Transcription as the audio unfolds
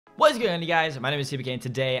What is going on, you guys? My name is Seapeekay, and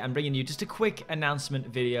today I'm bringing you just a quick announcement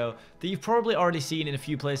video that you've probably already seen in a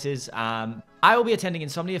few places. I will be attending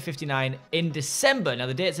Insomnia 59 in December. Now,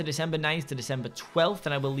 the dates are December 9th to December 12th,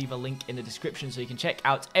 and I will leave a link in the description so you can check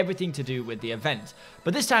out everything to do with the event.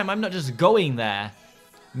 But this time, I'm not just going there.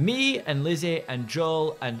 Me and Lizzie and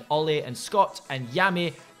Joel and Ollie and Scott and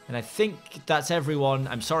Yami, and I think that's everyone.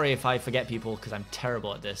 I'm sorry if I forget people because I'm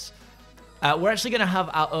terrible at this. We're actually going to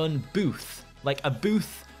have our own booth, like a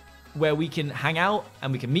booth where we can hang out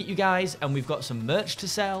and we can meet you guys, and we've got some merch to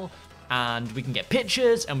sell, and we can get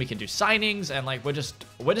pictures and we can do signings, and like we're just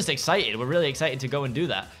excited. We're really excited to go and do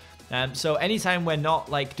that. So anytime we're not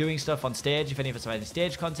like doing stuff on stage, if any of us have any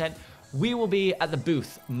stage content, we will be at the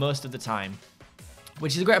booth most of the time,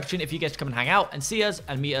 which is a great opportunity for you guys to come and hang out and see us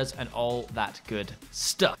and meet us and all that good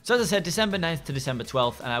stuff. So as I said, December 9th to December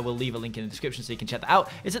 12th, and I will leave a link in the description so you can check that out.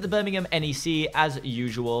 It's at the Birmingham NEC as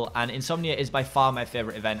usual, and Insomnia is by far my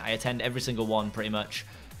favorite event. I attend every single one pretty much,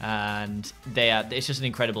 and it's just an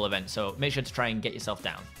incredible event, so make sure to try and get yourself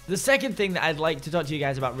down. The second thing that I'd like to talk to you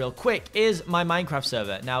guys about real quick is my Minecraft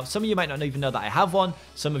server. Now, some of you might not even know that I have one.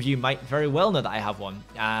 Some of you might very well know that I have one.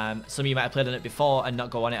 Some of you might have played on it before and not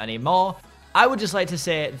go on it anymore. I would just like to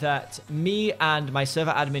say that me and my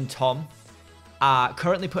server admin Tom are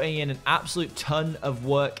currently putting in an absolute ton of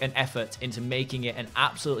work and effort into making it an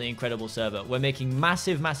absolutely incredible server. We're making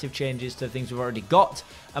massive changes to the things we've already got,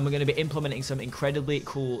 and we're going to be implementing some incredibly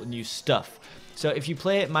cool new stuff. So if you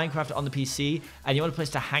play Minecraft on the PC and you want a place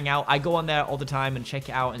to hang out, I go on there all the time and check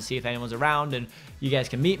it out and see if anyone's around, and you guys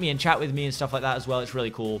can meet me and chat with me and stuff like that as well. It's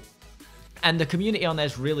really cool. And the community on there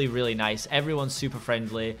is really nice. Everyone's super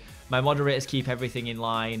friendly. My moderators keep everything in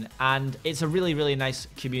line, and it's a really nice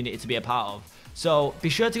community to be a part of. So be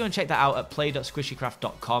sure to go and check that out at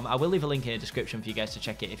play.squishycraft.com. I will leave a link in the description for you guys to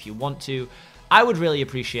check it if you want to. I would really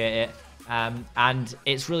appreciate it. And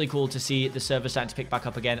it's really cool to see the server starting to pick back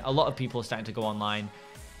up again. A lot of people are starting to go online,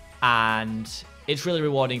 and it's really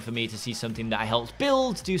rewarding for me to see something that I helped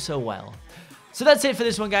build do so well. So that's it for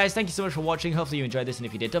this one, guys. Thank you so much for watching. Hopefully you enjoyed this, and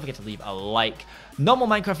if you did, don't forget to leave a like. Normal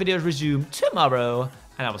Minecraft videos resume tomorrow,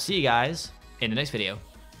 and I will see you guys in the next video.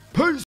 Peace!